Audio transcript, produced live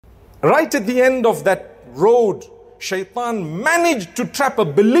Right at the end of that road, shaitan managed to trap a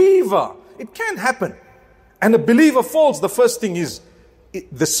believer. It can happen. And a believer falls. The first thing is,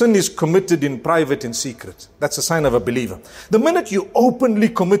 the sin is committed in private, in secret. That's a sign of a believer. The minute you openly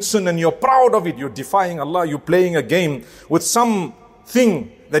commit sin and you're proud of it, you're defying Allah, you're playing a game with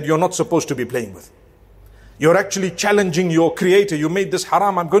something that you're not supposed to be playing with. You're actually challenging your creator. You made this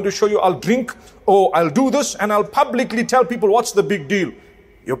haram. I'm going to show you, I'll drink, or I'll do this, and I'll publicly tell people what's the big deal.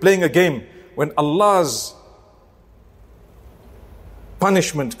 You're playing a game. When Allah's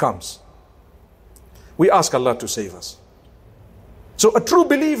punishment comes, we ask Allah to save us. So a true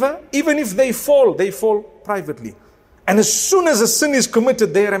believer, even if they fall privately. And as soon as a sin is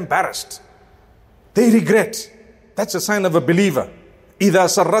committed, they are embarrassed. They regret. That's a sign of a believer. إِذَا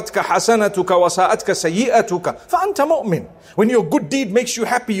سَرَّتْكَ حَسَنَتُكَ وَسَاءَتْكَ سَيِّئَتُكَ فَأَنْتَ مُؤْمِنٌ. When your good deed makes you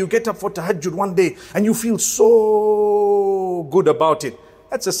happy, you get up for tahajjud one day and you feel so good about it.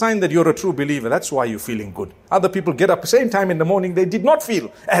 That's a sign that you're a true believer. That's why you're feeling good. Other people get up same time in the morning, they did not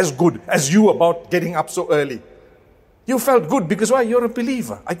feel as good as you about getting up so early. You felt good because why? You're a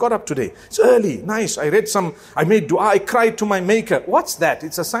believer. I got up today. It's early, nice. I made dua, I cried to my maker. What's that?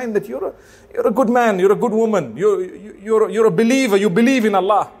 It's a sign that you're a good man, you're a good woman, you're a believer, you believe in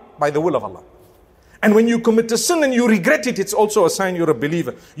Allah by the will of Allah. And when you commit a sin and you regret it, it's also a sign you're a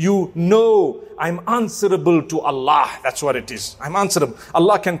believer. You know, I'm answerable to Allah. That's what it is. I'm answerable.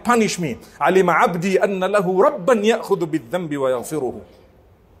 Allah can punish me. عَلِمَ عَبْدِي أَنَّ لَهُ رَبًّا يَأْخُذُ بِالذَّنْبِ وَيَغْفِرُهُ.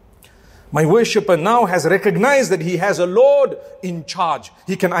 My worshipper now has recognized that he has a Lord in charge.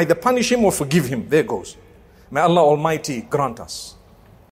 He can either punish him or forgive him. There goes. May Allah Almighty grant us